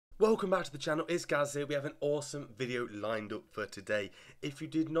Welcome back to the channel, it's Gaz here. We have an awesome video lined up for today. If you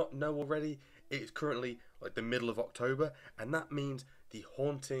did not know already, it's currently like the middle of October, and that means the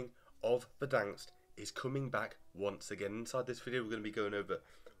Haunting of Verdansk is coming back once again. Inside this video we're going to be going over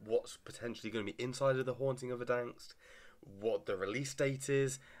what's potentially going to be inside of the Haunting of Verdansk, what the release date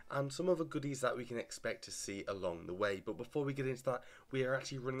is, and some other goodies that we can expect to see along the way. But before we get into that, we are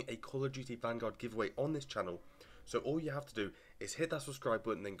actually running a Call of Duty Vanguard giveaway on this channel. So all you have to do is hit that subscribe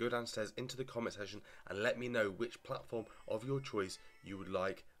button, then go downstairs into the comment section and let me know which platform of your choice you would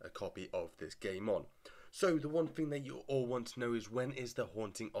like a copy of this game on. So the one thing that you all want to know is, when is the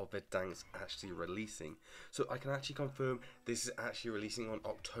Haunting of Verdansk actually releasing? So I can actually confirm this is actually releasing on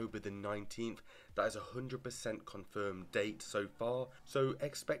October the 19th. That is a 100% confirmed date so far. So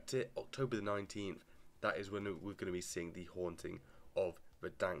expect it October the 19th. That is when we're going to be seeing the Haunting of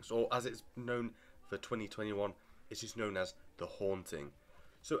Verdansk, or as it's known for 2021, it's just known as the Haunting.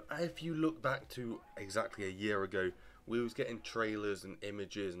 So if you look back to exactly a year ago, we was getting trailers and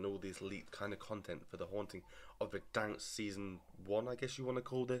images and all this leaked kind of content for the Haunting of Verdansk Season 1, I guess you want to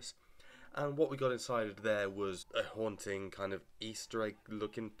call this. And what we got inside of there was a haunting kind of Easter egg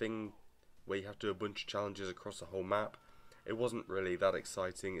looking thing where you have to do a bunch of challenges across the whole map. It wasn't really that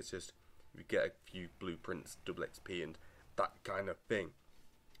exciting, it's just you get a few blueprints, double XP and that kind of thing.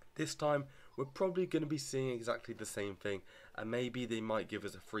 This time we're probably going to be seeing exactly the same thing, and maybe they might give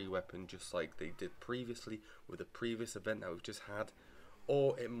us a free weapon just like they did previously with the previous event that we've just had,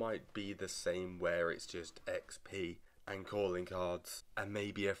 or it might be the same where it's just XP and calling cards and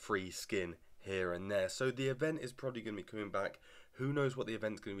maybe a free skin here and there. So the event is probably going to be coming back. Who knows what the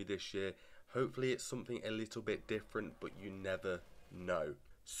event's going to be this year? Hopefully it's something a little bit different, but you never know.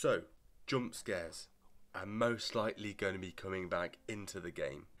 So jump scares are most likely going to be coming back into the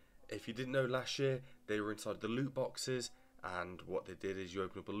game. If you didn't know, last year they were inside the loot boxes, and what they did is you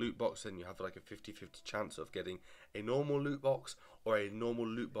open up a loot box and you have like a 50-50 chance of getting a normal loot box or a normal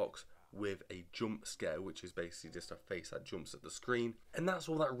loot box with a jump scare, which is basically just a face that jumps at the screen. And that's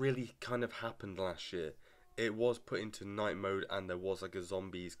all that really kind of happened last year. It was put into night mode and there was like a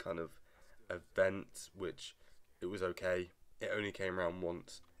zombies kind of event, which it was okay. It only came around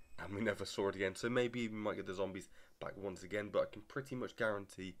once and we never saw it again, so maybe we might get the zombies back once again, but I can pretty much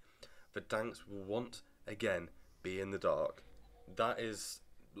guarantee Verdansk will once again be in the dark. That is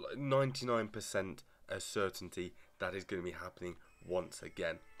 99% a certainty that is going to be happening once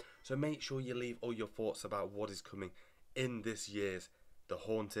again. So make sure you leave all your thoughts about what is coming in this year's The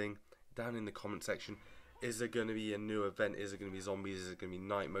Haunting down in the comment section. Is there going to be a new event? Is it going to be zombies? Is it going to be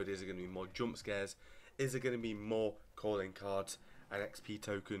night mode? Is it going to be more jump scares? Is it going to be more calling cards and XP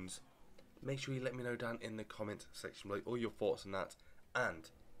tokens? Make sure you let me know down in the comment section below all your thoughts on that, and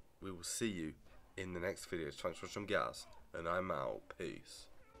we will see you in the next videos. Thanks for watching, guys, and I'm out. Peace.